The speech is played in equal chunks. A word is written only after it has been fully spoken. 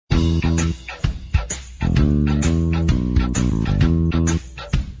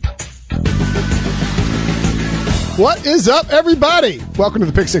What is up, everybody? Welcome to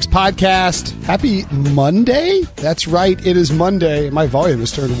the Pick Six Podcast. Happy Monday. That's right. It is Monday. My volume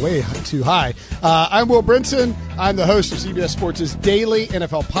is turned way too high. I'm Will Brinson. I'm the host of CBS Sports' daily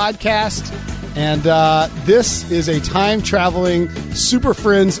NFL podcast. And this is a time-traveling Super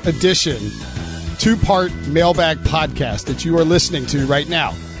Friends edition, two-part mailbag podcast that you are listening to right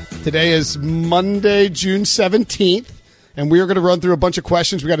now. Today is Monday, June 17th. And we are going to run through a bunch of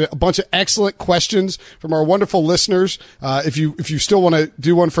questions. We got a bunch of excellent questions from our wonderful listeners. If you still want to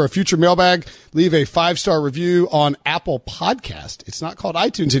do one for a future mailbag, leave a 5-star review on Apple Podcast. It's not called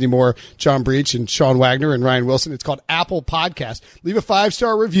iTunes anymore, John Breach and Sean Wagner and Ryan Wilson. It's called Apple Podcast. Leave a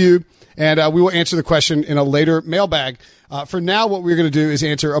 5-star review, and we will answer the question in a later mailbag. For now, what we're going to do is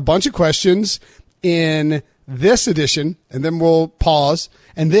answer a bunch of questions in this edition, and then we'll pause.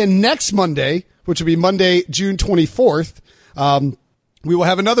 And then next Monday, which will be Monday, June 24th, we will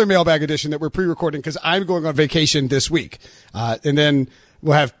have another mailbag edition that we're pre-recording because I'm going on vacation this week. And then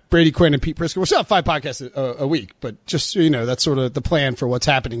we'll have Brady Quinn and Pete Prisco. We'll still have 5 podcasts a week, but just so you know, that's sort of the plan for what's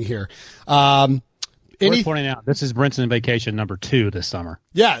happening here. Worth pointing out, this is Brinson vacation number 2 this summer.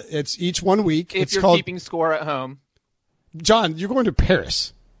 Yeah, it's each 1 week. If you're keeping score at home. John, you're going to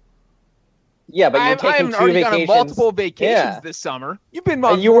Paris. Yeah, but you're taking 2 already vacations. Gone on multiple vacations this summer. You've been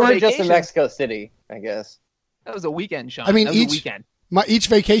on you weren't vacations. just in Mexico City, I guess. That was a weekend, Sean. I mean, that was a weekend. Each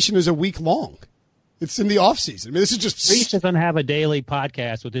vacation is a week long. It's in the off season. I mean, this is just. Breach doesn't have a daily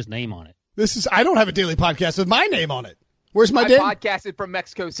podcast with his name on it. I don't have a daily podcast with my name on it. Where's my name? I podcasted from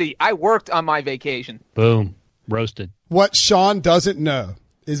Mexico City. I worked on my vacation. Boom. Roasted. What Sean doesn't know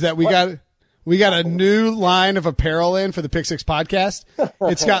is that we got a new line of apparel in for the Pick Six Podcast.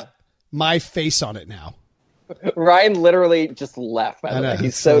 It's got my face on it now. Ryan literally just left. By the way.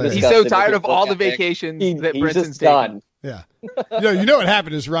 He's so disgusted. He's so tired of all the vacations that Brinson's done. Yeah. You know what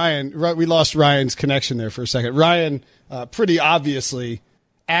happened is we lost Ryan's connection there for a second. Ryan pretty obviously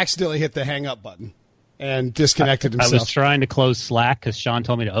accidentally hit the hang up button and disconnected himself. I was trying to close Slack because Sean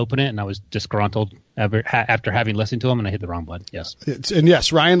told me to open it, and I was disgruntled after having listened to him, and I hit the wrong button. Yes. And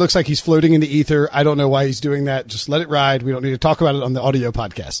yes, Ryan looks like he's floating in the ether. I don't know why he's doing that. Just let it ride. We don't need to talk about it on the audio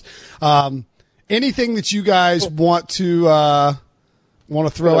podcast. Anything that you guys want to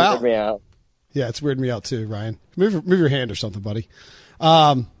throw out? Weird me out? Yeah, it's weirding me out too, Ryan. Move your hand or something, buddy.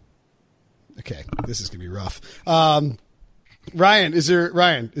 Okay, this is gonna be rough. Ryan, is there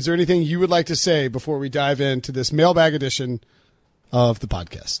anything you would like to say before we dive into this mailbag edition of the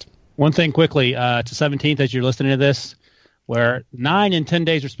podcast? One thing quickly, to 17th as you're listening to this, we're 9 and 10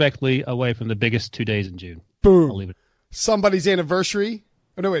 days respectively away from the biggest 2 days in June. Boom. I'll leave it. Somebody's anniversary.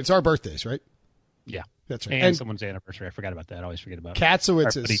 Oh no, wait, it's our birthdays, right? Yeah. That's right. And someone's anniversary. I forgot about that. I always forget about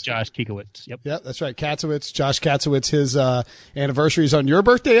Katzowitz's. Josh Kikowitz. Yep. Yep, that's right. Katzowitz, Josh Katzowitz, his anniversary is on your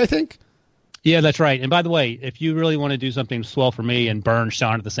birthday, I think. Yeah, that's right. And by the way, if you really want to do something swell for me and burn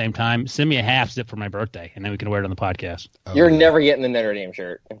Sean at the same time, send me a half zip for my birthday, and then we can wear it on the podcast. You're never getting the Notre Dame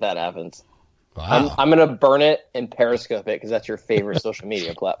shirt if that happens. Wow. I'm going to burn it and Periscope it because that's your favorite social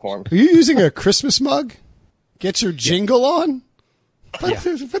media platform. Are you using a Christmas mug? Get your jingle on? Put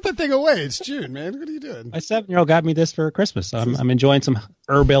that thing away. It's June, man. What are you doing? My 7-year-old got me this for Christmas. I'm enjoying some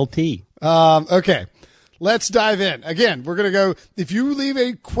Herbal tea. Okay. Let's dive in. Again, we're going to go, if you leave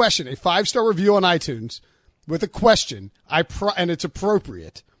a question, a 5-star review on iTunes with a question, and it's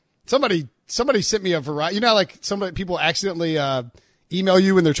appropriate. Somebody sent me a variety, like people accidentally email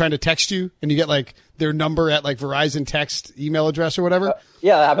you when they're trying to text you and you get like their number at like Verizon text email address or whatever.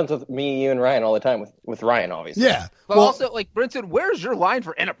 Yeah, that happens with me, you, and Ryan all the time with Ryan, obviously. Yeah. But also, like, Brinson, where's your line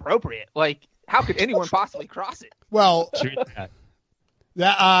for inappropriate? Like, how could anyone possibly cross it? Well,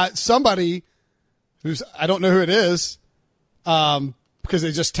 somebody I don't know who it is, because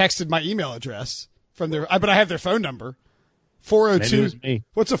they just texted my email address from but I have their phone number. 402. Maybe it was me.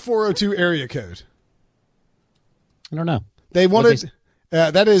 What's a 402 area code? I don't know. They wanted,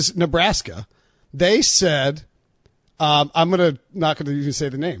 that is Nebraska. They said, not going to even say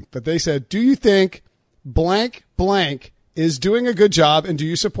the name, but they said, do you think blank is doing a good job and do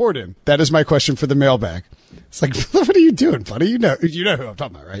you support him? That is my question for the mailbag. It's like, what are you doing, buddy? You know who I'm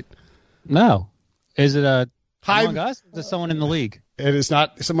talking about, right? No. Is it among us? Is it someone in the league? It is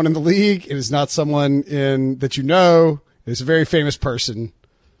not someone in the league. It is not someone that you know. It's a very famous person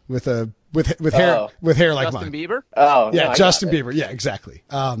with hair like Justin mine. Bieber? Oh, yeah, no, Justin Bieber. Yeah, exactly.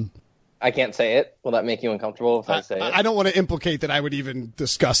 I can't say it. Will that make you uncomfortable if I say it? I don't want to implicate that I would even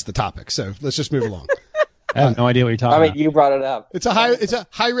discuss the topic. So let's just move along. I have no idea what you're talking about. You brought it up. It's a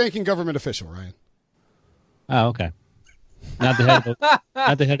high-ranking government official, Ryan. Oh, okay. Not the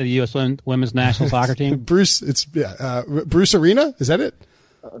head of the U.S. women's national soccer team. Bruce Arena. Is that it?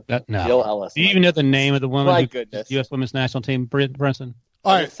 No. Jill Ellis. Do you even know the name of the woman? My who goodness. U.S. Women's National Team, Brinson?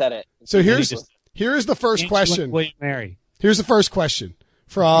 All I right. just said it. So here's the first Can't you question. let William Mary. Here's the first question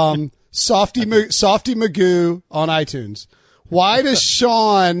from Softy Magoo on iTunes. Why does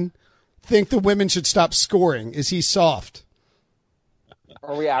Sean think the women should stop scoring? Is he soft?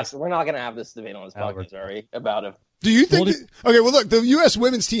 We're not going to have this debate on this podcast, are we? About it. Do you think? Okay, well, look, the U.S.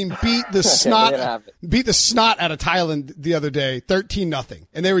 women's team beat the we're gonna have it. snot out of Thailand the other day, 13-0,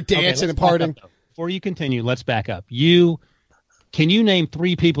 and they were dancing and let's back partying. up, though. Before you continue, let's back up. Can you name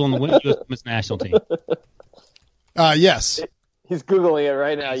 3 people in the U.S. Women's National Team? Yes. He's Googling it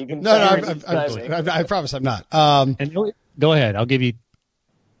right now. You can. No, I promise I'm not. And go ahead. I'll give you.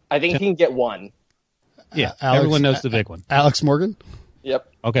 I think he can get one. Yeah, Alex- everyone knows the big one. Alex Morgan,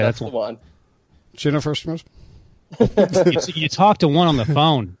 Yep. Okay, that's the one. one. Jennifer Smith. You talked to one on the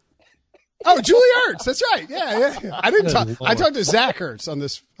phone. Oh, Julie Ertz. That's right. Yeah. I didn't talk. I talked to Zach Ertz on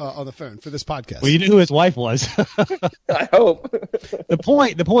this on the phone for this podcast. Well, you knew who his wife was. I hope. The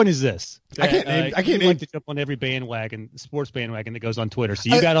point is this. I can't You name- like to jump on every sports bandwagon that goes on Twitter.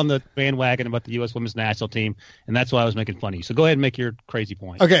 So you got on the bandwagon about the U.S. Women's National Team, and that's why I was making fun of you. So go ahead and make your crazy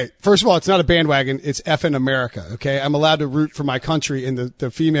point. Okay, first of all, it's not a bandwagon. It's effing America. Okay, I'm allowed to root for my country and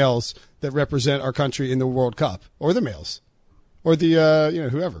the females that represent our country in the World Cup, or the males, or the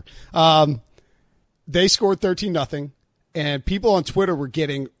whoever. They scored 13-0, and people on Twitter were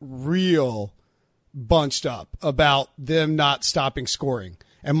getting real bunched up about them not stopping scoring.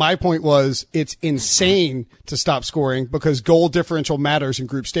 And my point was, it's insane to stop scoring because goal differential matters in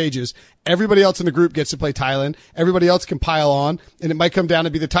group stages. Everybody else in the group gets to play Thailand. Everybody else can pile on, and it might come down to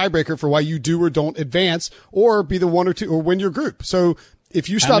be the tiebreaker for why you do or don't advance, or be the one or two, or win your group. So if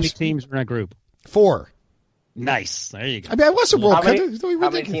you How stop many teams are in a group? 4. Nice. There you go. I mean, I was a World How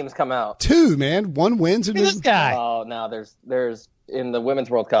Cup. many teams come out? 2, man. 1 wins and Look at this guy. Oh, no, there's in the Women's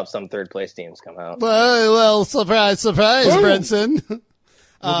World Cup, some third place teams come out. Well, surprise, Brenson.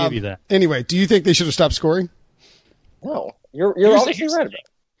 We'll give you that. Anyway, do you think they should have stopped scoring? No, you're Here's obviously the right about thing. it.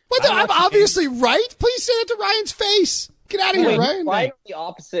 What? I'm obviously right. Please say that to Ryan's face. Get out of here, Ryan. Why are the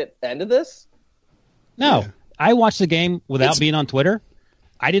opposite end of this? No, Yeah. I watched the game without being on Twitter.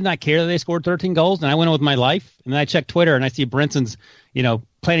 I did not care that they scored 13 goals, and I went on with my life. And then I checked Twitter, and I see Brinson's,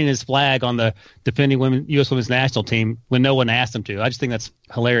 planting his flag on the defending U.S. Women's National Team when no one asked him to. I just think that's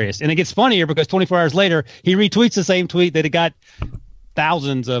hilarious. And it gets funnier because 24 hours later, he retweets the same tweet that it got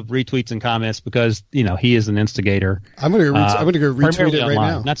thousands of retweets and comments because, he is an instigator. I'm going to go retweet primarily it right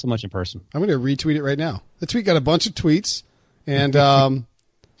online, now. not so much in person. I'm going to retweet it right now. The tweet got a bunch of tweets, and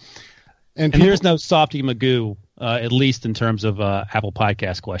And there's no Softy Magoo, at least in terms of Apple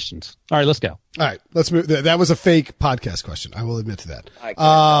Podcast questions. All right, let's go. All right, let's move. That was a fake podcast question. I will admit to that. I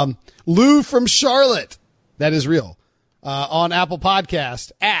can't Lou from Charlotte, that is real, on Apple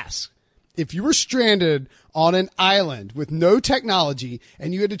Podcast asks, if you were stranded on an island with no technology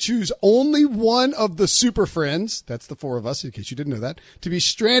and you had to choose only one of the super friends, that's the 4 of us, in case you didn't know that, to be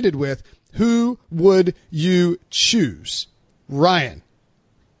stranded with, who would you choose? Ryan,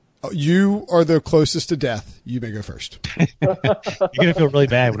 you are the closest to death. You may go first. You're gonna feel really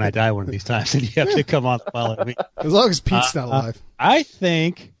bad when I die one of these times, and you have to come on the follow me. As long as Pete's not alive. I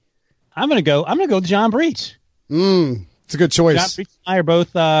think I'm gonna go with John Breach. It's a good choice. John Breach and I are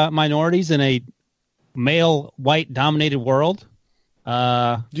both minorities in a male white dominated world.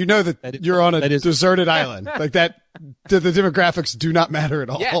 You know that you're on a deserted island. Like that, the demographics do not matter at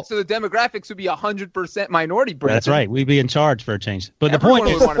all. Yeah, so the demographics would be 100% minority. Brenton. That's right. We'd be in charge for a change. But Everyone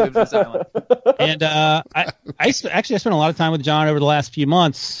the would point want to move to this island. is, and I spent a lot of time with John over the last few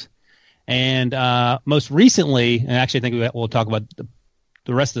months, and most recently, and actually I think we'll talk about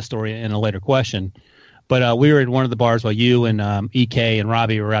the rest of the story in a later question. But we were at one of the bars while you and EK and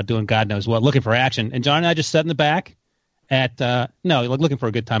Robbie were out doing God knows what, looking for action, and John and I just sat in the back. Looking for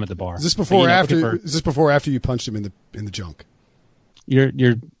a good time at the bar. Is this before or after? Is this before or after you punched him in the junk?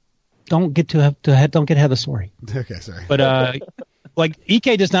 Don't get ahead of the story. Okay, sorry. But like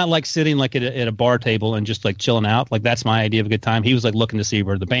EK does not like sitting like at a bar table and just like chilling out. Like that's my idea of a good time. He was like looking to see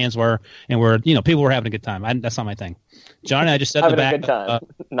where the bands were and where people were having a good time. That's not my thing. John and I just sat in the back. Having a good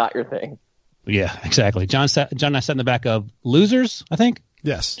time, not your thing. Yeah, exactly. John and I sat in the back of Losers, I think.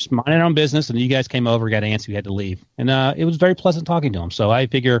 Yes. Just minding our own business, and you guys came over, got antsy, we had to leave. And it was very pleasant talking to him. So I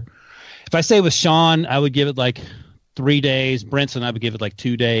figure if I stay with Sean, I would give it like 3 days. Brinson, I would give it like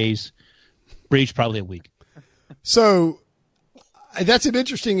 2 days. Breach, probably a week. So that's an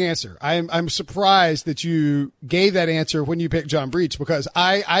interesting answer. I'm surprised that you gave that answer when you picked John Breach, because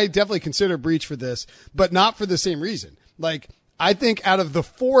I definitely consider Breach for this, but not for the same reason. Like, I think out of the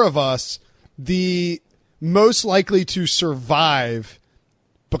 4 of us, the most likely to survive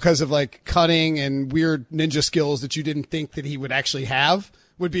because of like cunning and weird ninja skills that you didn't think that he would actually have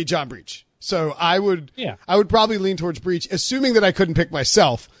would be John Breach. So I would probably lean towards Breach, assuming that I couldn't pick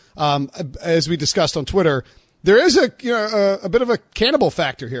myself. As we discussed on Twitter, there is a bit of a cannibal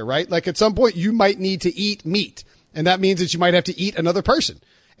factor here, right? Like at some point you might need to eat meat, and that means that you might have to eat another person.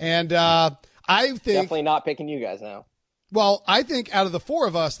 And I think definitely not picking you guys now. Well, I think out of the four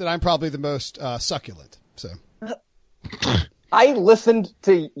of us that I'm probably the most succulent. So I listened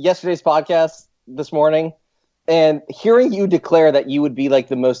to yesterday's podcast this morning, and hearing you declare that you would be like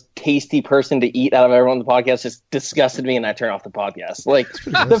the most tasty person to eat out of everyone on the podcast just disgusted me, and I turned off the podcast. Like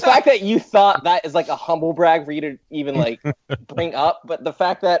the fact that you thought that is like a humble brag for you to even like bring up, but the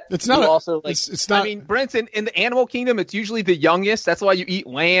fact that it's not also like it's not. I mean, Brinson, in the animal kingdom, it's usually the youngest. That's why you eat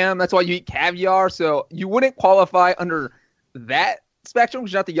lamb. That's why you eat caviar. So you wouldn't qualify under that spectrum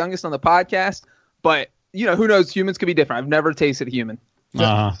because you're not the youngest on the podcast. But who knows? Humans could be different. I've never tasted a human.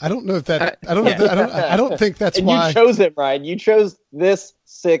 I don't know if that. I don't know. I don't think that's and why you chose it, Ryan. You chose this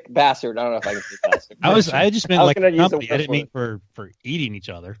sick bastard. I don't know if I can say bastard. I just meant like gonna use company. the I didn't word mean for eating each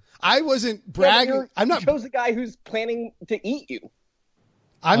other. I wasn't bragging. I'm not. You chose the guy who's planning to eat you.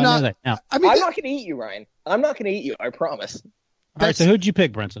 I'm I know not. that now. I mean, I'm not going to eat you, Ryan. I'm not going to eat you. I promise. All right, so who'd you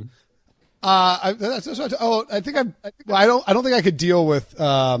pick, Brinson? I think I don't think I could deal with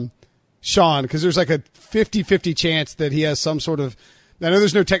Sean because there's like a 50-50 chance that he has some sort of. I know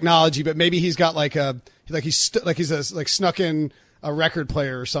there's no technology, but maybe he's got he's snuck in a record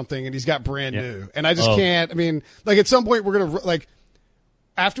player or something, and he's got brand new. And I just can't. I mean, like at some point we're gonna like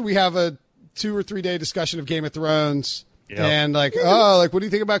after we have a 2 or 3 day discussion of Game of Thrones. Yep. And what do you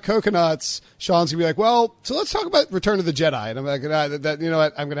think about coconuts? Sean's gonna be like, well, so let's talk about Return of the Jedi. And I'm like, you know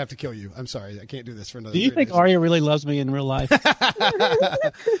what? I'm gonna have to kill you. I'm sorry, I can't do this for another. Do you think days. Arya really loves me in real life?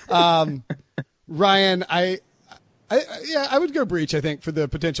 Ryan, I would go Breach. I think for the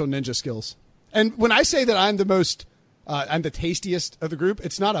potential ninja skills. And when I say that I'm the most, I'm the tastiest of the group,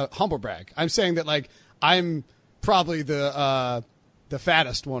 it's not a humble brag. I'm saying that like I'm probably the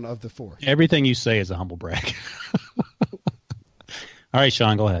fattest one of the four. Everything you say is a humble brag. All right,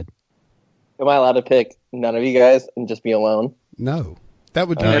 Sean, go ahead. Am I allowed to pick none of you guys and just be alone? No, that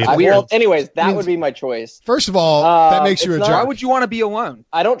would be weird. Well, anyways, that would be my choice. First of all, that makes you a jerk. Why would you want to be alone?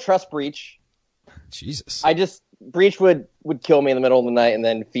 I don't trust Breach. Jesus. Breach would kill me in the middle of the night and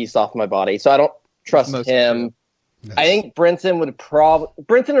then feast off my body. So I don't trust him. Nice. I think Brinson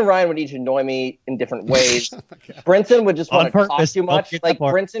and Ryan would each annoy me in different ways. Brinson would just want to talk too much. Like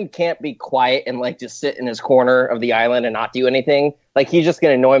Brinson can't be quiet and like just sit in his corner of the island and not do anything. Like he's just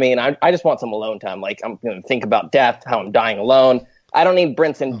going to annoy me, and I just want some alone time. Like I'm going to think about death, how I'm dying alone. I don't need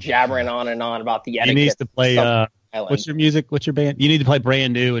Brinson jabbering on and on about the etiquette. He needs to play. What's your music? What's your band? You need to play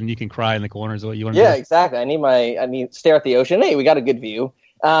Brand New, and you can cry in the corners. What you want to do? Yeah, exactly. I need stare at the ocean. Hey, we got a good view.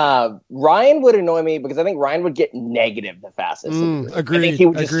 Ryan would annoy me because I think Ryan would get negative the fastest. Agreed. I think he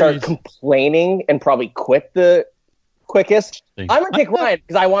would just start complaining and probably quit the quickest. I'm going to pick Ryan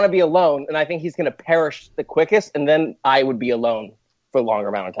because I want to be alone, and I think he's going to perish the quickest, and then I would be alone for a longer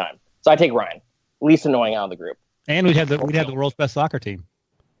amount of time. So I take Ryan, least annoying out of the group. And we'd have the world's best soccer team.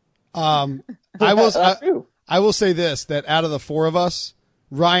 I will say this, that out of the four of us,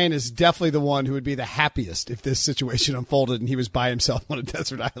 Ryan is definitely the one who would be the happiest if this situation unfolded and he was by himself on a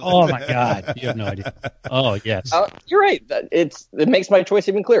desert island. Oh, my God. You have no idea. Oh, yes. You're right. It makes my choice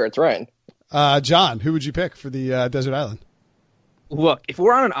even clearer. It's Ryan. John, who would you pick for the desert island? Look, if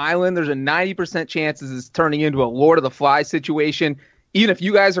we're on an island, there's a 90% chance this is turning into a Lord of the Flies situation. Even if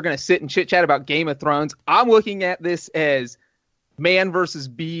you guys are going to sit and chit-chat about Game of Thrones, I'm looking at this as man versus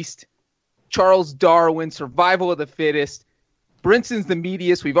beast, Charles Darwin, survival of the fittest. Brinson's the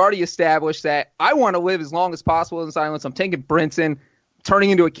meatiest. We've already established that. I want to live as long as possible in this island, so I'm taking Brinson,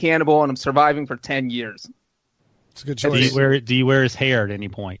 turning into a cannibal, and I'm surviving for 10 years. It's a good choice. Do you wear his hair at any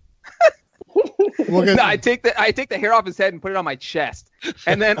point? No, I take the hair off his head and put it on my chest,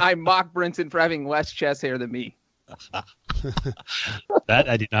 and then I mock Brinson for having less chest hair than me. That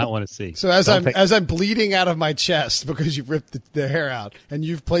I do not want to see. So as I'm bleeding out of my chest because you've ripped the hair out and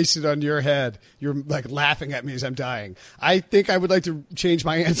you've placed it on your head, you're like laughing at me as I'm dying. I think I would like to change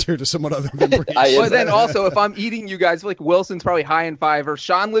my answer to someone other than Breach. But then also, if I'm eating you guys, like Wilson's probably high in fiber.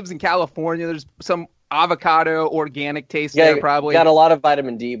 Sean lives in California. There's some avocado organic taste there probably. Got a lot of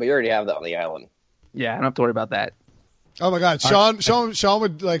vitamin D, but you already have that on the island. Yeah, I don't have to worry about that. Oh my God, Sean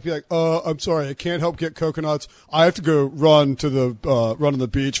would like be like, I'm sorry, I can't help get coconuts. I have to go run on the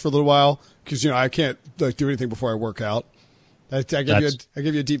beach for a little while because I can't like do anything before I work out. I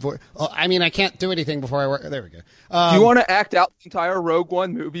give you a deep voice. Oh, I mean, I can't do anything before I work. There we go. Do you want to act out the entire Rogue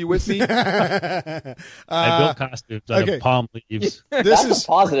One movie with me? I built costumes out of palm leaves. That's a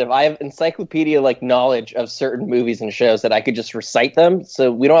positive. I have encyclopedia-like knowledge of certain movies and shows that I could just recite them.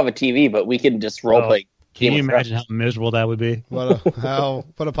 So we don't have a TV, but we can just role-play. Can you imagine how miserable that would be? What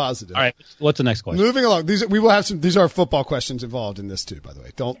a positive. All right, what's the next question? Moving along. These are football questions involved in this too, by the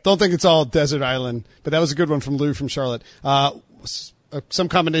way. Don't think it's all desert island, but that was a good one from Lou from Charlotte. Some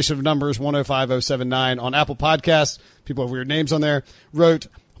combination of numbers 105079 on Apple Podcasts. People have weird names on there. Wrote,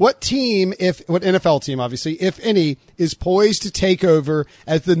 what NFL team, obviously, if any, is poised to take over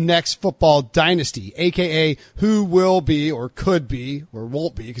as the next football dynasty, aka who will be or could be or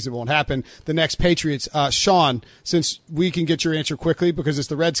won't be because it won't happen the next Patriots? Sean, since we can get your answer quickly because it's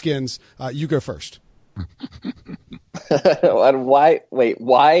the Redskins, you go first. Why? Wait,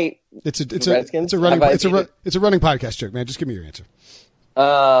 why? It's a running podcast joke, man. Just give me your answer.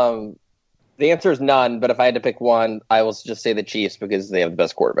 The answer is none, but if I had to pick one, I will just say the Chiefs because they have the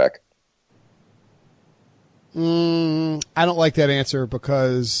best quarterback. I don't like that answer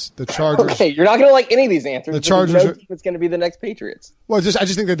because the Chargers. Okay, you're not going to like any of these answers. The Chargers no team is going to be the next Patriots. Well, I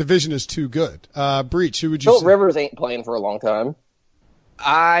just think the division is too good. Breach, who would you Philip say? Rivers ain't playing for a long time.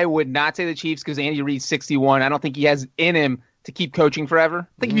 I would not say the Chiefs because Andy Reid's 61. I don't think he has in him to keep coaching forever.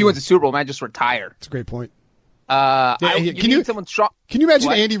 I think if he wins a Super Bowl, he might just retire. That's a great point. Can you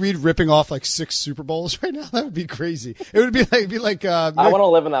imagine Andy Reid ripping off like 6 Super Bowls right now? That would be crazy. It would be like. I want to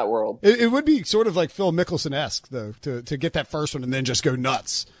live in that world. It would be sort of like Phil Mickelson-esque though to get that first one and then just go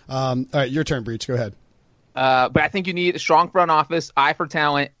nuts. All right, your turn, Breach. Go ahead. But I think you need a strong front office, eye for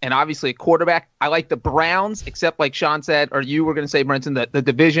talent, and obviously a quarterback. I like the Browns, except like Sean said, or you were going to say, Brenton, that the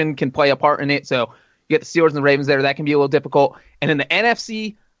division can play a part in it. So you get the Steelers and the Ravens there. That can be a little difficult. And in the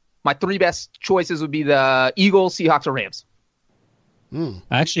NFC, my 3 best choices would be the Eagles, Seahawks, or Rams.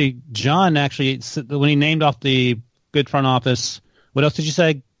 Actually, John, when he named off the good front office, what else did you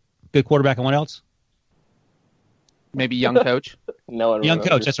say? Good quarterback and what else? Maybe young coach. Young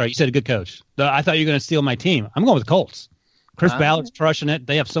coach. That's right. You said a good coach. I thought you were going to steal my team. I'm going with the Colts. Chris Ballard's crushing it.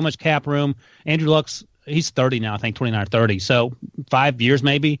 They have so much cap room. Andrew Luck's, he's 30 now, I think 29 or 30. So 5 years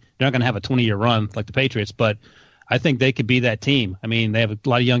maybe. They're not going to have a 20-year run like the Patriots, but I think they could be that team. I mean, they have a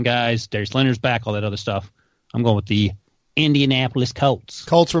lot of young guys. Darius Leonard's back, all that other stuff. I'm going with the Indianapolis Colts.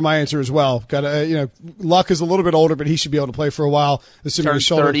 Colts were my answer as well. Got Luck is a little bit older, but he should be able to play for a while. Assuming Turns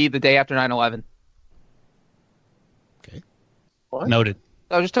 30 the day after 9/11. Okay. What? Noted.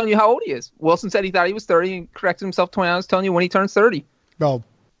 I was just telling you how old he is. Wilson said he thought he was 30 and corrected himself 20. I was telling you when he turns 30. Well,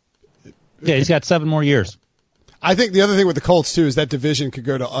 yeah, he's got 7 more years. I think the other thing with the Colts, too, is that division could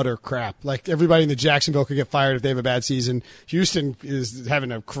go to utter crap. Like, everybody in the Jacksonville could get fired if they have a bad season. Houston is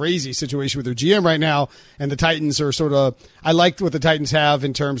having a crazy situation with their GM right now, and the Titans are sort of – I liked what the Titans have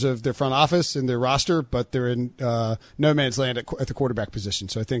in terms of their front office and their roster, but they're in no man's land at the quarterback position.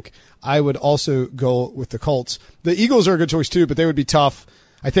 So I think I would also go with the Colts. The Eagles are a good choice, too, but they would be tough.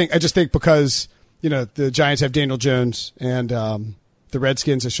 I just think because, the Giants have Daniel Jones and the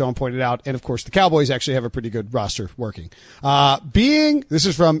Redskins, as Sean pointed out, and of course the Cowboys actually have a pretty good roster working. This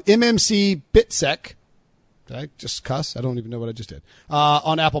is from MMC Bitsec. Did I just cuss? I don't even know what I just did.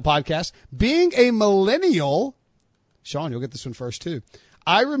 On Apple Podcasts. Being a millennial, Sean, you'll get this one first too.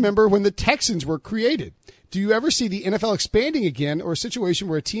 I remember when the Texans were created. Do you ever see the NFL expanding again, or a situation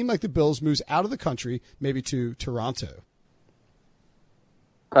where a team like the Bills moves out of the country, maybe to Toronto?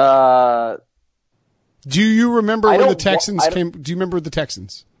 Do you remember when the Texans came? Do you remember the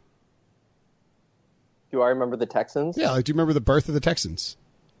Texans? Do I remember the Texans? Yeah, do you remember the birth of the Texans?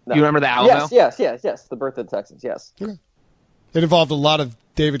 No. You remember the Alamo? Yes. The birth of the Texans, yes. Okay. It involved a lot of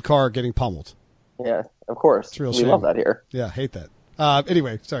David Carr getting pummeled. Yeah, of course. It's a real we shame. Love that here. Yeah, hate that.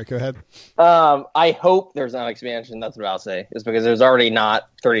 Anyway, sorry, go ahead. I hope there's not expansion. That's what I'll say. Is because there's already not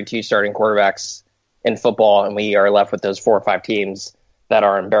 32 starting quarterbacks in football, and we are left with those 4 or 5 teams that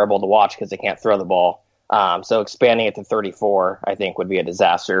are unbearable to watch because they can't throw the ball. So expanding it to 34, I think, would be a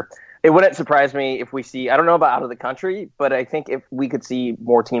disaster. It wouldn't surprise me if we see, I don't know about out of the country, but I think if we could see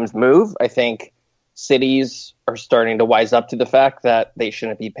more teams move, I think cities are starting to wise up to the fact that they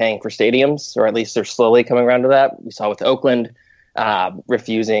shouldn't be paying for stadiums, or at least they're slowly coming around to that. We saw with Oakland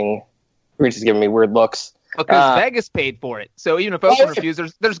refusing, Rich is giving me weird looks. Because Vegas paid for it. So even if Oakland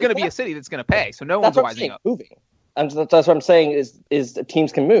refuses, there's going to be a city that's going to pay. So no one's wising up. Moving. That's what I'm saying is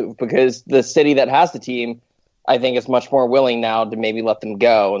teams can move, because the city that has the team, I think, is much more willing now to maybe let them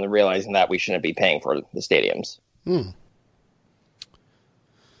go, and they're realizing that we shouldn't be paying for the stadiums. Go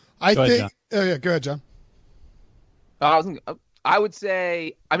ahead, John. I would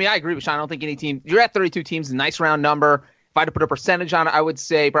say, I agree with Sean. I don't think any team, you're at 32 teams, a nice round number. if I had to put a percentage on it, I would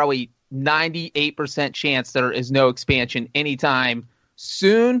say probably 98% chance there is no expansion anytime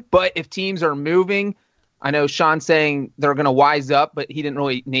soon. But if teams are moving, I know Sean's saying they're going to wise up, but he didn't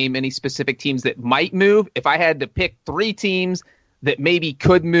really name any specific teams that might move. If I had to pick 3 teams that maybe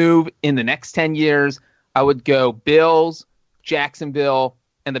could move in the next 10 years, I would go Bills, Jacksonville,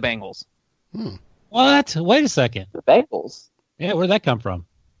 and the Bengals. What? Wait a second. The Bengals? Yeah, where'd that come from?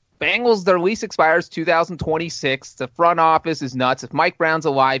 Bengals, their lease expires 2026. The front office is nuts. If Mike Brown's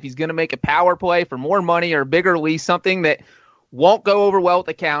alive, he's going to make a power play for more money or a bigger lease, something that won't go over well with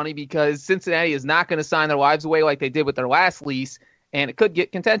the county because Cincinnati is not going to sign their lives away like they did with their last lease, and it could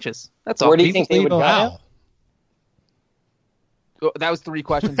get contentious. That's all. Where do you think they would go? Ohio? That was 3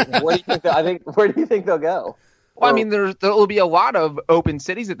 questions. Where do you think they'll go? Well, I mean, there will be a lot of open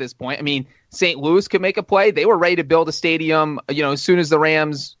cities at this point. I mean, St. Louis could make a play. They were ready to build a stadium, as soon as the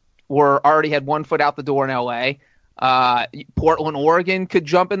Rams already had one foot out the door in L.A. Portland, Oregon could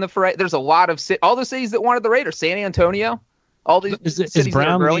jump in the fray. There's a lot of all the cities that wanted the Raiders. San Antonio, all these cities. Is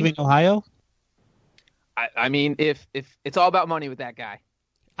Brown leaving Ohio? I mean, if it's all about money with that guy.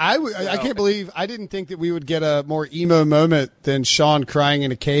 I can't believe I didn't think that we would get a more emo moment than Sean crying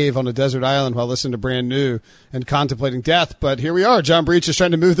in a cave on a desert island while listening to Brand New and contemplating death. But here we are. John Breach is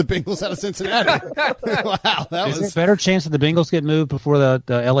trying to move the Bengals out of Cincinnati. Wow, is there a better chance that the Bengals get moved before the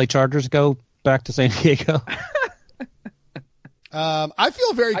LA Chargers go back to San Diego? I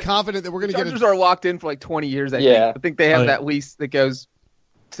feel very confident that we're going to get. Chargers are locked in for like 20 years. I think they have that lease that goes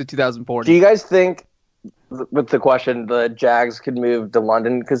to 2040. Do you guys think, with the question, the Jags could move to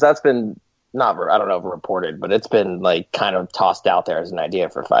London? Because that's been I don't know if reported, but it's been like kind of tossed out there as an idea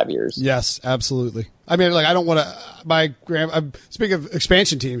for 5 years. Yes, absolutely. I mean, like, I don't want to. Speaking of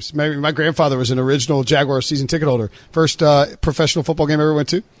expansion teams, my grandfather was an original Jaguars season ticket holder. First professional football game I ever went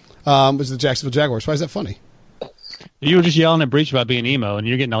to was the Jacksonville Jaguars. Why is that funny? You were just yelling at Breach about being emo, and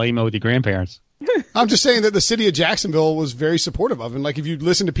you're getting all emo with your grandparents. I'm just saying that the city of Jacksonville was very supportive of him. Like, if you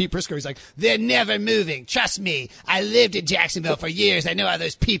listen to Pete Prisco, he's like, they're never moving. Trust me. I lived in Jacksonville for years. I know how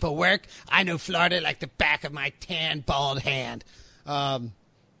those people work. I know Florida like the back of my tan, bald hand. Sorry,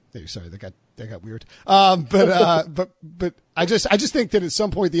 that got weird. But I just think that at some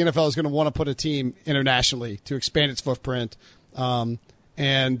point the NFL is going to want to put a team internationally to expand its footprint. And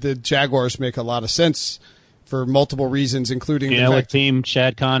the Jaguars make a lot of sense for multiple reasons, including what team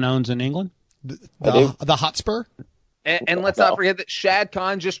Shad Khan owns in England? The Hotspur. And let's not forget that Shad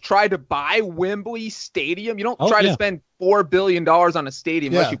Khan just tried to buy Wembley Stadium. You don't try to spend $4 billion on a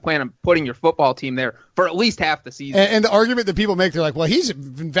stadium unless you plan on putting your football team there for at least half the season. And the argument that people make, they're like, well, he's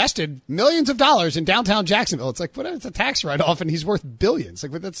invested millions of dollars in downtown Jacksonville. It's like, it's a tax write-off, and he's worth billions.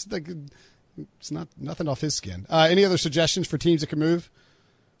 Like, but that's like, it's nothing off his skin. Any other suggestions for teams that can move?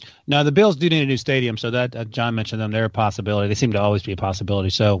 No, the Bills do need a new stadium, so that John mentioned them. They're a possibility. They seem to always be a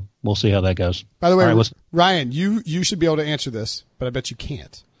possibility, so we'll see how that goes. By the way, Ryan, you should be able to answer this, but I bet you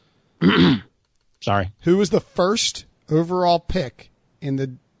can't. Sorry. Who was the first overall pick in the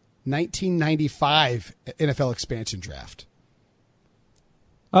 1995 NFL expansion draft?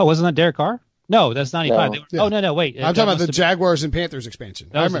 Oh, wasn't that Derek Carr? No, that's 95. No. No, wait. I'm talking about the Jaguars and Panthers expansion.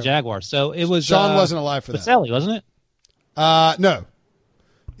 That was the Jaguars. So it was Sean wasn't alive for that. Baselli, wasn't it? No.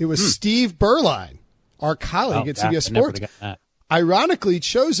 It was Steve Berline, our colleague at CBS Sports, ironically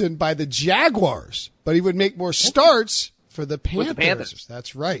chosen by the Jaguars, but he would make more starts for the Panthers.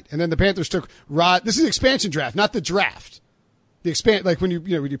 That's right. And then the Panthers took Rod. This is the expansion draft, not the draft. Like when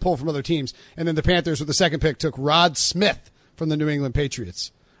you pull from other teams. And then the Panthers with the second pick took Rod Smith from the New England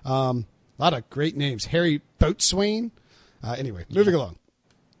Patriots. A lot of great names. Harry Boatswain. Anyway, moving along.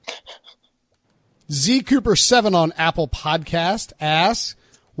 Z Cooper 7 on Apple Podcast asks,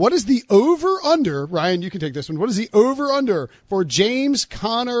 what is the over-under, Ryan, you can take this one. What is the over-under for James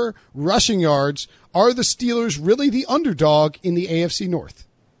Conner rushing yards? Are the Steelers really the underdog in the AFC North?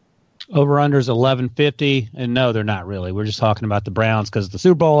 Over-under is 1150, and no, they're not really. We're just talking about the Browns because of the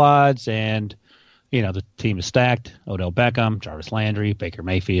Super Bowl odds, and, the team is stacked. Odell Beckham, Jarvis Landry, Baker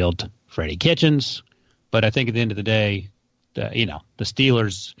Mayfield, Freddie Kitchens. But I think at the end of the day, the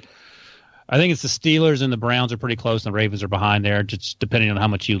Steelers – I think it's the Steelers and the Browns are pretty close, and the Ravens are behind there, just depending on how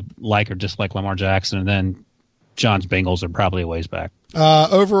much you like or dislike Lamar Jackson. And then John's Bengals are probably a ways back.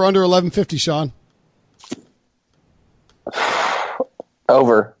 Over under 1150, Sean.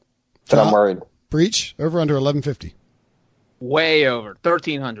 Over. But I'm worried. Breach, over under 1150. Way over.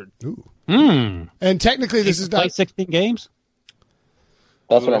 1,300. Ooh. And technically this is play 16 games?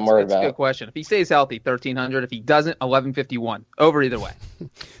 That's what I'm worried about. That's a good question. If he stays healthy, 1,300. If he doesn't, 1,151. Over either way.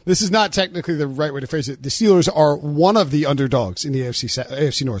 This is not technically the right way to phrase it. The Steelers are one of the underdogs in the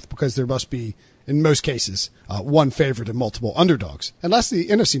AFC North because there must be in most cases, one favorite and multiple underdogs, unless the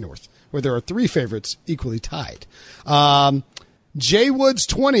NFC North, where there are three favorites equally tied. Jay Woods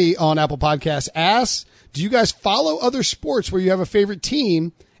 20 on Apple Podcasts asks, do you guys follow other sports where you have a favorite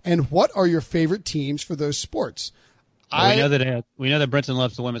team, and what are your favorite teams for those sports? We know that Brinson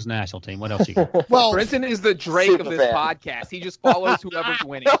loves the women's national team. What else you got? Well, Brinson is the Drake of this podcast. He just follows whoever's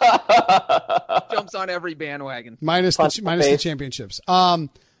winning. Jumps on every bandwagon. Minus the championships. Well,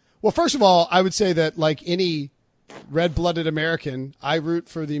 first of all, I would say that like any red-blooded American, I root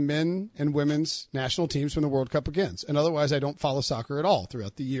for the men and women's national teams when the World Cup begins. And otherwise, I don't follow soccer at all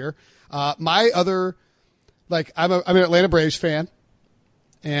throughout the year. I'm an Atlanta Braves fan.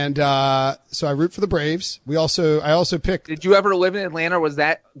 And so I root for the Braves. I also pick. Did you ever live in Atlanta? Or was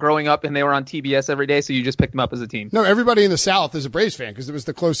that growing up and they were on TBS every day, so you just picked them up as a team? No, everybody in the South is a Braves fan because it was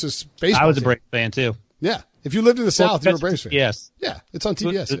the closest baseball I was a team. Braves fan too. Yeah. If you lived in the South, you were a Braves fan. Yes. Yeah, it's on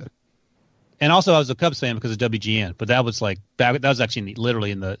TBS. Yeah. And also, I was a Cubs fan because of WGN, but that was that was actually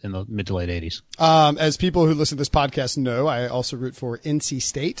literally in the mid to late 80s. As people who listen to this podcast know, I also root for NC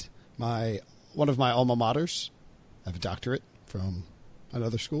State, one of my alma maters. I have a doctorate from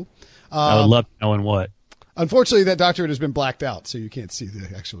another school. I would love knowing what. Unfortunately, that doctorate has been blacked out, so you can't see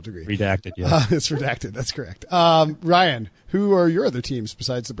the actual degree. Redacted, yeah. It's redacted. That's correct. Ryan, who are your other teams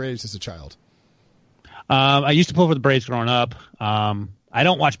besides the Braves as a child? I used to pull for the Braves growing up. I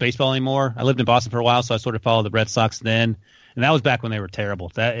don't watch baseball anymore. I lived in Boston for a while, so I sort of followed the Red Sox then. And that was back when they were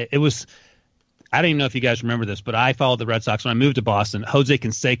terrible. I don't even know if you guys remember this, but I followed the Red Sox. When I moved to Boston, Jose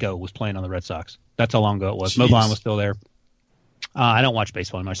Canseco was playing on the Red Sox. That's how long ago it was. Mo Vaughn was still there. I don't watch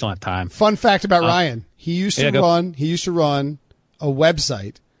baseball anymore. I just don't have time. Fun fact about Ryan: he used to run a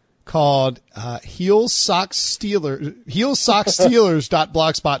website called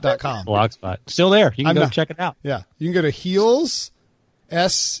heelsockstealers.blogspot.com. Blogspot still there. You can go check it out. Yeah, you can go to Heels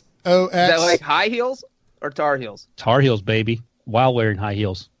SOX. Is that like high heels or Tar Heels? Tar Heels, baby. While wearing high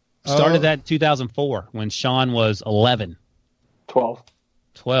heels. Started that in 2004 when Sean was 11. 12.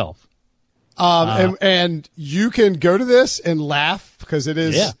 And you can go to this and laugh because it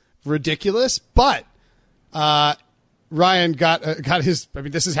is ridiculous. But Ryan got his. I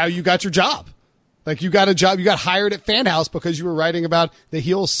mean, this is how you got your job. Like you got a job. You got hired at Fan House because you were writing about the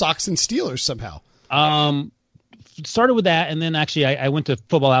Heels, Sox, and Steelers somehow. Started with that, and then actually I went to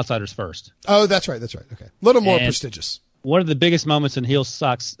Football Outsiders first. Oh, that's right. Okay, a little more prestigious. One of the biggest moments in Heels,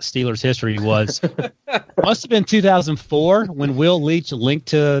 Sox, Steelers history was must have been 2004 when Will Leach linked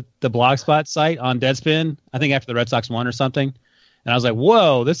to the Blogspot site on Deadspin. I think after the Red Sox won or something, and I was like,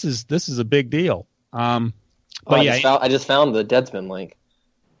 "Whoa, this is a big deal." I just found the Deadspin link.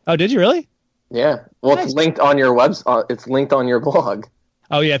 Oh, did you really? Yeah. Well, nice. It's linked on your it's linked on your blog.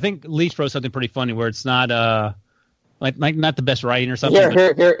 Oh yeah, I think Leach wrote something pretty funny where it's not like not the best writing or something.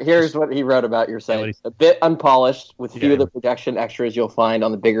 Here's what he wrote about your site. A bit unpolished, with few of the production extras you'll find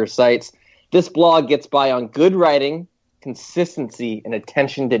on the bigger sites. This blog gets by on good writing, consistency, and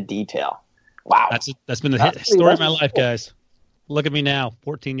attention to detail. Wow. That's been the story of my life, guys. Look at me now,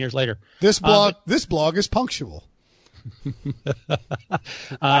 14 years later. This blog is punctual.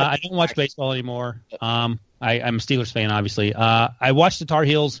 I don't watch baseball anymore. I'm a Steelers fan, obviously. I watch the Tar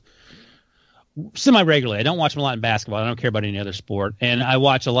Heels semi-regularly. I don't watch them a lot in basketball. I don't care about any other sport. And I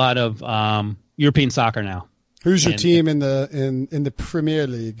watch a lot of European soccer now. Who's your team in the Premier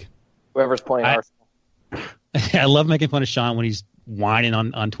League? Whoever's playing Arsenal. I love making fun of Sean when he's whining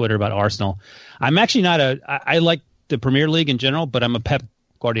on Twitter about Arsenal. I'm actually not I like the Premier League in general, but I'm a Pep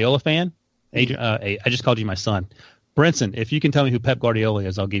Guardiola fan. I just called you my son. Brinson, if you can tell me who Pep Guardiola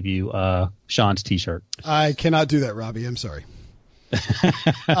is, I'll give you Sean's T-shirt. I cannot do that, Robbie. I'm sorry.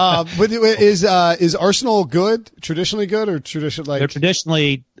 Is Arsenal good? Traditionally good, or they're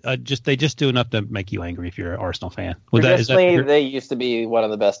traditionally they just do enough to make you angry if you're an Arsenal fan. Traditionally, they used to be one of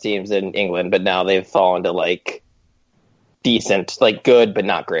the best teams in England, but now they've fallen to like decent, like good, but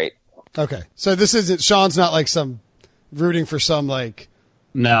not great. Okay, so this isn't Sean's not like some rooting for some like.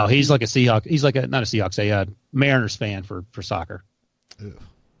 No, he's like a Seahawks. He's like not a Seahawks, a Mariners fan for soccer. No,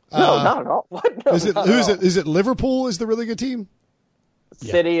 not at all. What? No, is it Liverpool is the really good team?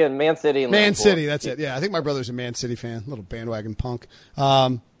 City and Man City. And Man Liverpool. City, that's it. Yeah, I think my brother's a Man City fan. Little bandwagon punk.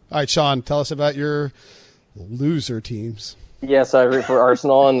 All right, Sean, tell us about your loser teams. Yes, I root for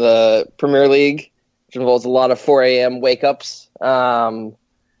Arsenal in the Premier League, which involves a lot of 4 a.m. wake-ups. The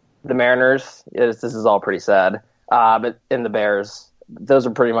Mariners, this is all pretty sad. But in the Bears, those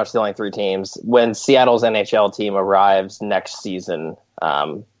are pretty much the only three teams. When Seattle's NHL team arrives next season,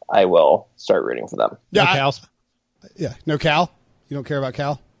 I will start rooting for them. Yeah, no Cal? No Cal? You don't care about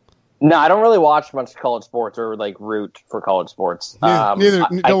Cal? No, I don't really watch much college sports or like root for college sports. Neither.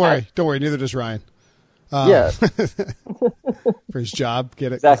 Don't worry. Neither does Ryan. Yeah. For his job,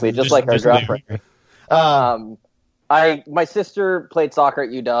 get it exactly, just like our draft record. My sister played soccer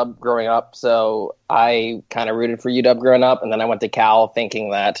at UW growing up, so I kind of rooted for UW growing up, and then I went to Cal thinking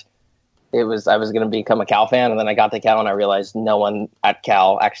that I was going to become a Cal fan, and then I got to Cal and I realized no one at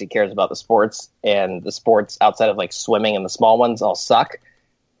Cal actually cares about the sports, and the sports outside of like swimming and the small ones all suck,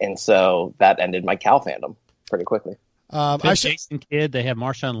 and so that ended my Cal fandom pretty quickly. Jason Kidd, they have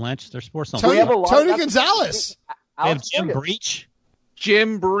Marshawn Lynch. Their sports on Tony Gonzalez. They have Jim Breach.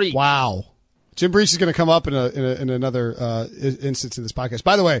 Jim Breach. Wow. Jim Breach is going to come up in another instance in this podcast.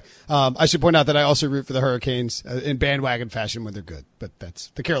 By the way, I should point out that I also root for the Hurricanes in bandwagon fashion when they're good, but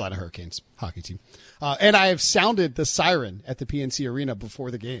that's the Carolina Hurricanes hockey team. And I have sounded the siren at the PNC Arena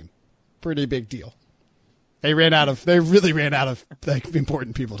before the game. Pretty big deal. They really ran out of like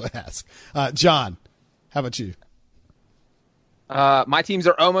important people to ask. John, how about you? My teams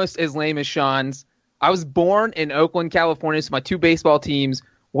are almost as lame as Sean's. I was born in Oakland, California, so my two baseball teams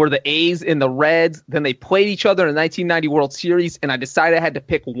were the A's and the Reds. Then they played each other in the 1990 World Series, and I decided I had to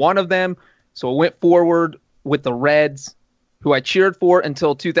pick one of them. So I went forward with the Reds, who I cheered for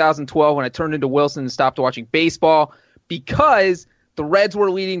until 2012 when I turned into Wilson and stopped watching baseball because the Reds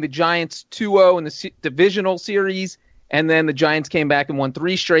were leading the Giants 2-0 in the divisional series, and then the Giants came back and won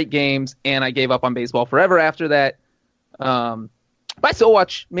 3 straight games, and I gave up on baseball forever after that. But I still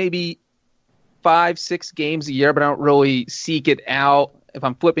watch maybe 5-6 games a year, but I don't really seek it out. If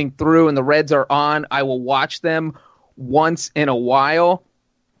I'm flipping through and the Reds are on, I will watch them once in a while.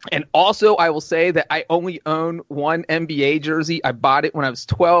 And also, I will say that I only own one NBA jersey. I bought it when I was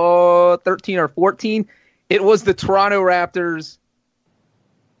 13 or 14. It was the Toronto Raptors,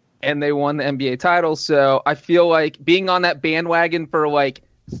 and they won the NBA title. So I feel like being on that bandwagon for like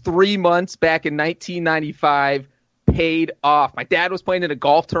 3 months back in 1995 paid off. My dad was playing in a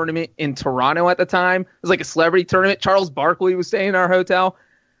golf tournament in Toronto at the time. It was like a celebrity tournament. Charles Barkley was staying in our hotel.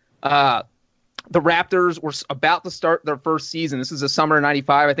 The Raptors were about to start their first season. This is the summer of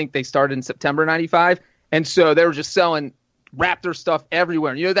 95. I think they started in September 95. And so they were just selling Raptor stuff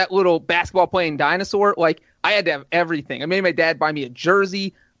everywhere. You know that little basketball playing dinosaur? Like, I had to have everything. I made my dad buy me a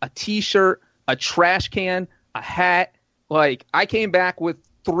jersey, a T-shirt, a trash can, a hat. Like, I came back with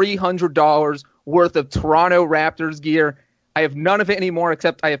 $300 worth of Toronto Raptors gear. I have none of it anymore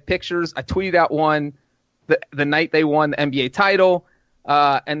except I have pictures. I tweeted out one the night they won the NBA title.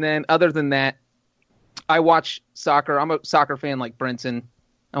 And then other than that, I watch soccer. I'm a soccer fan like Brinson.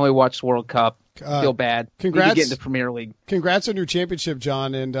 I only watched World Cup. Feel bad. Congrats. Need to get into Premier League. Congrats on your championship,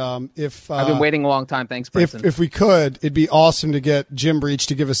 John. And if I've been waiting a long time. Thanks, Brinson. If we could, it'd be awesome to get Jim Breach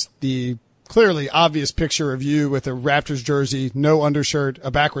to give us the clearly obvious picture of you with a Raptors jersey, no undershirt, a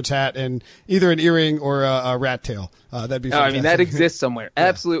backwards hat, and either an earring or a rat tail. That'd be fantastic. I mean, that exists somewhere. Yeah.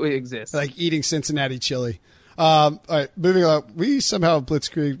 Absolutely exists. Like eating Cincinnati chili. All right, moving on. We somehow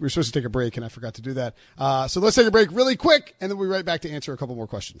blitzkrieg. We're supposed to take a break, and I forgot to do that. So let's take a break really quick, and then we'll be right back to answer a couple more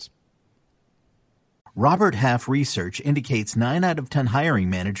questions. Robert Half research indicates 9 out of 10 hiring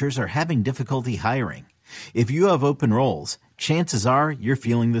managers are having difficulty hiring. If you have open roles, chances are you're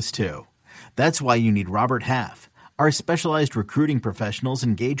feeling this too. That's why you need Robert Half. Our specialized recruiting professionals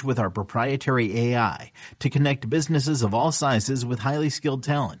engage with our proprietary AI to connect businesses of all sizes with highly skilled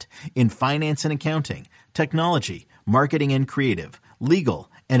talent in finance and accounting, technology, marketing and creative, legal,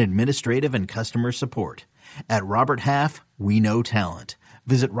 and administrative and customer support. At Robert Half, we know talent.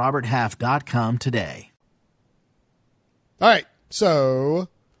 Visit roberthalf.com today. All right, so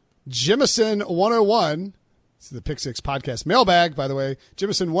Jimison 101. This is the Pick Six Podcast mailbag, by the way.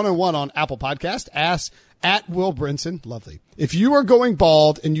 Jimison 101 on Apple Podcast asks, at Will Brinson, lovely, if you are going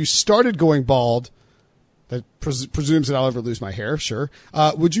bald and you started going bald, that presumes that I'll ever lose my hair, sure.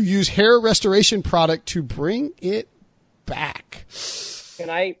 Would you use hair restoration product to bring it back?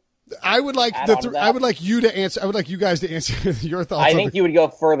 Can I? I would like you to answer. I would like you guys to answer your thoughts. I think you would go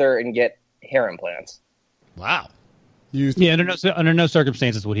further and get hair implants. Wow. Under no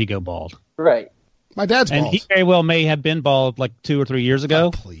circumstances would he go bald. Right. My dad's bald. And he very well may have been bald like 2 or 3 years ago.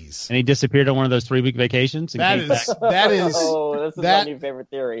 Oh, please. And he disappeared on one of those 3-week vacations. That is. Oh, this is my new favorite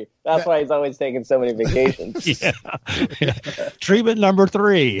theory. That's why he's always taking so many vacations. Yeah. Treatment number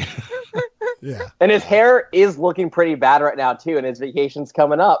 3. Yeah. And his hair is looking pretty bad right now, too, and his vacation's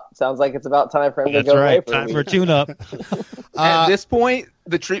coming up. Sounds like it's about time for him to go away for a week. Time for a tune-up. At this point,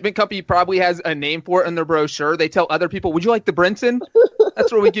 the treatment company probably has a name for it in their brochure. They tell other people, would you like the Brinson?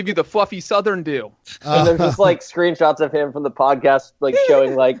 That's where we give you the fluffy Southern dew. And there's just like screenshots of him from the podcast, like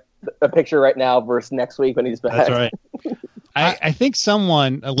showing like a picture right now versus next week when he's back. That's right. I think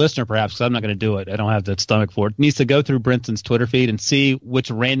someone, a listener perhaps, because I'm not going to do it, I don't have the stomach for it, needs to go through Brinson's Twitter feed and see which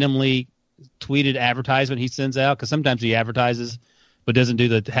randomly tweeted advertisement he sends out, because sometimes he advertises but doesn't do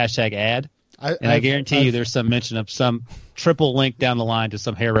the hashtag ad. I guarantee you there's some mention of some triple link down the line to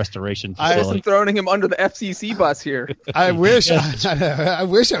some hair restoration facility. I'm throwing him under the FCC bus here. I wish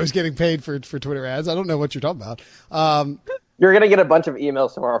I was getting paid for Twitter ads. I don't know what you're talking about. You're going to get a bunch of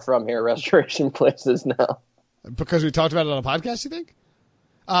emails tomorrow from hair restoration places now. Because we talked about it on a podcast, you think?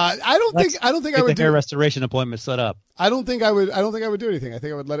 I don't think I would do hair restoration appointment set up. I don't think I would do anything. I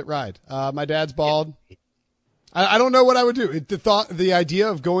think I would let it ride. My dad's bald. I don't know what I would do. The idea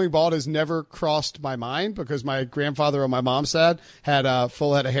of going bald has never crossed my mind because my grandfather on my mom's side had a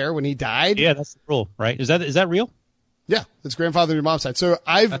full head of hair when he died. Yeah, that's the rule, right? Is that real? Yeah, it's grandfather on your mom's side. So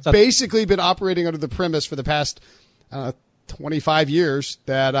I've basically been operating under the premise for the past 25 years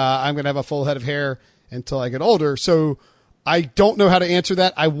that I'm going to have a full head of hair until I get older. So I don't know how to answer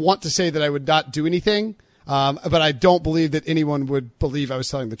that. I want to say that I would not do anything, but I don't believe that anyone would believe I was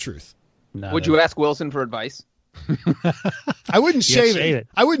telling the truth. No, would you ask Wilson for advice? I wouldn't shave it.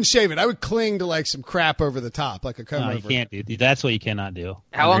 I wouldn't shave it. I would cling to like some crap over the top, like a comb over. You can't do. That's what you cannot do.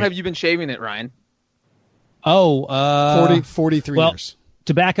 How long have you been shaving it, Ryan? 43 years.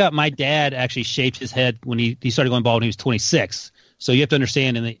 To back up, my dad actually shaved his head when he started going bald when he was 26. So you have to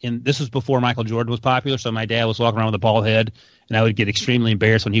understand, and this was before Michael Jordan was popular. So my dad was walking around with a bald head, and I would get extremely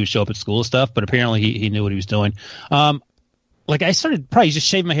embarrassed when he would show up at school and stuff. But apparently he knew what he was doing. Like I started probably just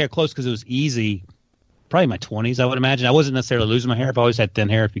shaving my hair close because it was easy. Probably my 20s, I would imagine. I wasn't necessarily losing my hair. I've always had thin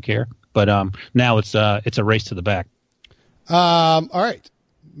hair, if you care. But now it's a race to the back. All right.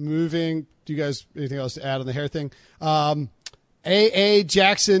 Moving. Do you guys anything else to add on the hair thing? AA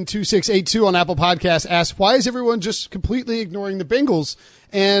Jackson 2682 on Apple Podcasts asks, why is everyone just completely ignoring the Bengals?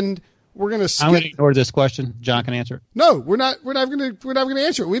 And we're going to I'm going to ignore this question. John can answer it. No, we're not going to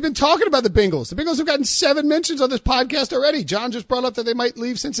answer it. We've been talking about the Bengals. The Bengals have gotten 7 mentions on this podcast already. John just brought up that they might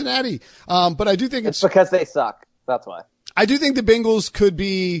leave Cincinnati. But I do think it's because they suck. That's why. I do think the Bengals could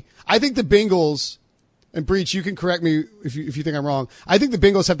be, I think the Bengals, and Breach, you can correct me if you think I'm wrong. I think the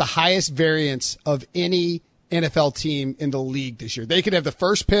Bengals have the highest variance of any NFL team in the league this year. They could have the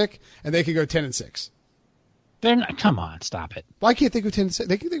first pick and they could go 10-6. They're not, come on, stop it. Why can't they go 10-6?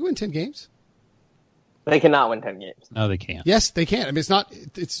 They can win 10 games. They cannot win 10 games. No, they can't. Yes, they can. I mean, it's not.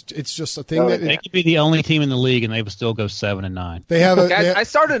 It's just a thing they could be the only team in the league, and they would still go 7-9. They have. Guys, I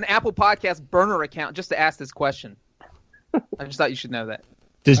started an Apple Podcast burner account just to ask this question. I just thought you should know that.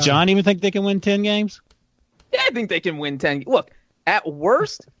 Does John even think they can win 10 games? Yeah, I think they can win 10. Look, at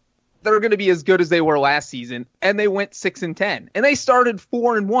worst, they're going to be as good as they were last season, and they went 6-10, and they started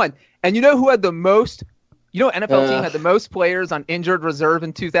 4-1. And you know who had the most? You know, NFL team had the most players on injured reserve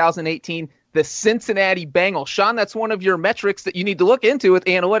in 2018. The Cincinnati Bengals. Sean, that's one of your metrics that you need to look into with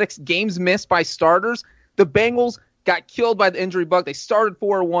analytics. Games missed by starters. The Bengals got killed by the injury bug. They started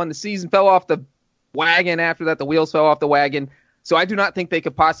 4-1. The season fell off the wagon after that. The wheels fell off the wagon. So I do not think they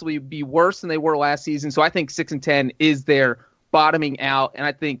could possibly be worse than they were last season. So I think 6-10 is their bottoming out. And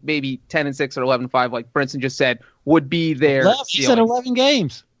I think maybe 10-6 or 11-5, like Brinson just said, would be their ceiling. He said 11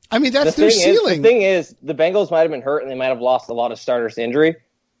 games. I mean, that's their ceiling. The thing is, the Bengals might have been hurt and they might have lost a lot of starters to injury.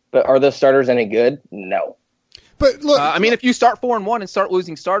 But are those starters any good? No. But look, I mean, if you start 4-1 and start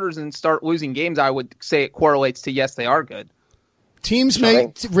losing starters and start losing games, I would say it correlates to yes, they are good.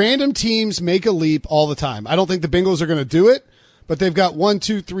 Random teams make a leap all the time. I don't think the Bengals are going to do it, but they've got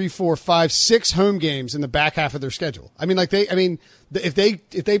 6 home games in the back half of their schedule. I mean, if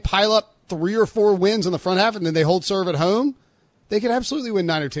they pile up 3 or 4 wins on the front half and then they hold serve at home, they could absolutely win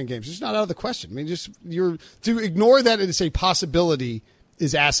 9 or 10 games. It's not out of the question. I mean, to ignore that it's a possibility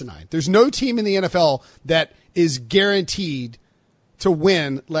is asinine. There's no team in the NFL that is guaranteed to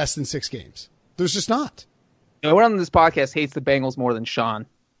win less than 6 games. There's just not. No one on this podcast hates the Bengals more than Sean.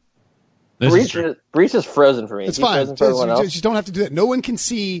 Breach is frozen for me. It's fine. You just don't have to do that. No one can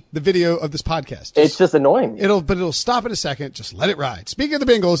see the video of this podcast. It's just annoying. It'll stop in a second. Just let it ride. Speaking of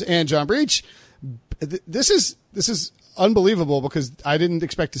the Bengals and John Breach, this is unbelievable because I didn't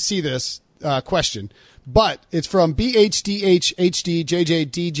expect to see this question. But it's from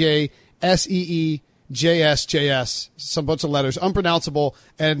BHDHHDJJDJSEEJSJS, some bunch of letters, unpronounceable,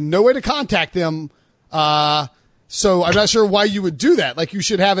 and no way to contact them. So I'm not sure why you would do that. Like, you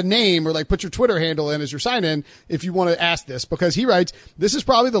should have a name or like put your Twitter handle in as your sign in if you want to ask this, because he writes, this is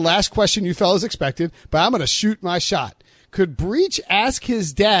probably the last question you fellas expected, but I'm going to shoot my shot. Could Breach ask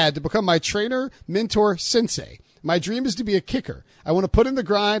his dad to become my trainer, mentor, sensei? My dream is to be a kicker. I want to put in the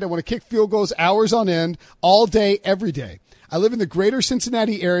grind. I want to kick field goals hours on end, all day, every day. I live in the greater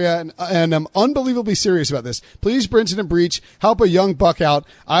Cincinnati area, and I'm unbelievably serious about this. Please, Brinson and Breech, help a young buck out.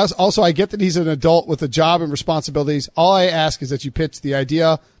 I get that he's an adult with a job and responsibilities. All I ask is that you pitch the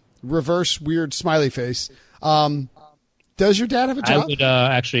idea. Reverse weird smiley face. Does your dad have a job? I would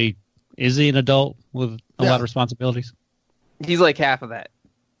actually. Is he an adult with a lot of responsibilities? He's like half of that.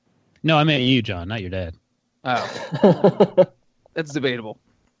 No, I meant you, John, not your dad. Oh, that's debatable.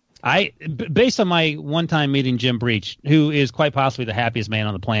 Based on my one-time meeting Jim Breech, who is quite possibly the happiest man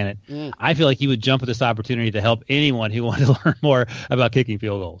on the planet, I feel like he would jump at this opportunity to help anyone who wanted to learn more about kicking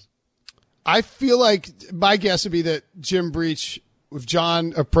field goals. I feel like my guess would be that Jim Breech, if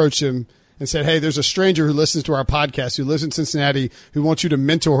John approached him and said, hey, there's a stranger who listens to our podcast who lives in Cincinnati who wants you to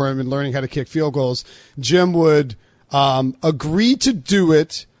mentor him in learning how to kick field goals, Jim would agree to do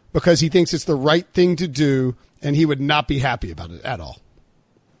it because he thinks it's the right thing to do, and he would not be happy about it at all.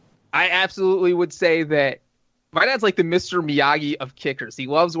 I absolutely would say that my dad's like the Mr. Miyagi of kickers. He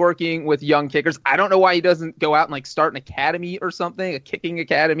loves working with young kickers. I don't know why he doesn't go out and like start an academy or something, a kicking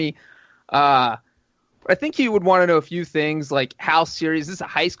academy. I think he would want to know a few things, like how serious is this a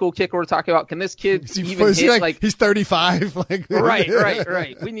high school kicker we're talking about? Can this kid even hit like he's 35?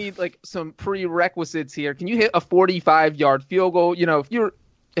 Right. We need like some prerequisites here. Can you hit a 45-yard field goal? You know, if you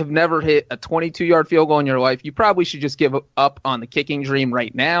have never hit a 22-yard field goal in your life, you probably should just give up on the kicking dream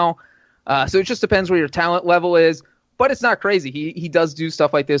right now. So it just depends where your talent level is, but it's not crazy. He does do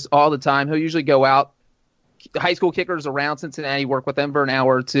stuff like this all the time. He'll usually go out, high school kickers around Cincinnati, work with them for an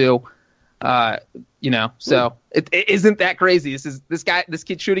hour or two. So it isn't that crazy. This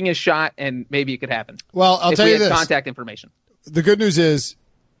kid shooting his shot, and maybe it could happen. Well, I'll tell you this: contact information. The good news is,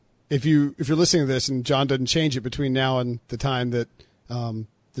 if you're listening to this and John doesn't change it between now and the time that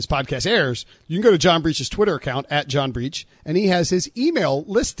this podcast airs, you can go to John Breech's Twitter account at John Breech, and he has his email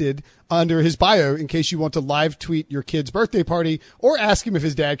listed under his bio in case you want to live tweet your kid's birthday party or ask him if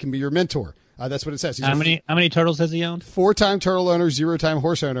his dad can be your mentor. That's what it says. How many turtles has he owned? 4-time turtle owner, 0-time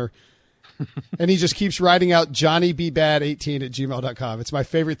horse owner. And he just keeps writing out johnnybbad18@gmail.com. It's my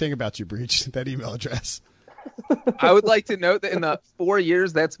favorite thing about you, Breech, that email address. I would like to note that in the 4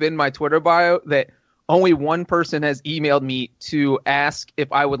 years that's been my Twitter bio, that only one person has emailed me to ask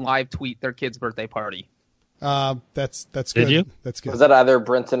if I would live tweet their kid's birthday party. That's good. Did you? That's good. Was that either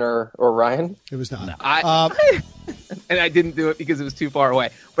Brinson or Ryan? It was not. No. And I didn't do it because it was too far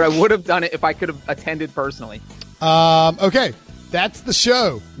away. But I would have done it if I could have attended personally. Okay. That's the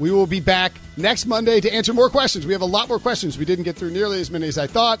show. We will be back next Monday to answer more questions. We have a lot more questions. We didn't get through nearly as many as I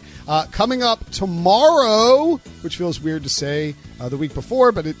thought. Coming up tomorrow, which feels weird to say the week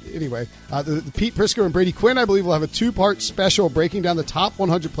before, but anyway, the Pete Prisco and Brady Quinn, I believe, will have a 2-part special breaking down the top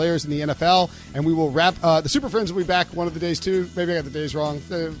 100 players in the NFL, and we will wrap. The Super Friends will be back one of the days too. Maybe I got the days wrong.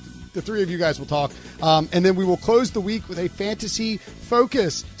 The three of you guys will talk. And then we will close the week with a fantasy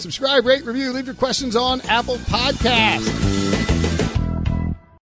focus. Subscribe, rate, review, leave your questions on Apple Podcasts.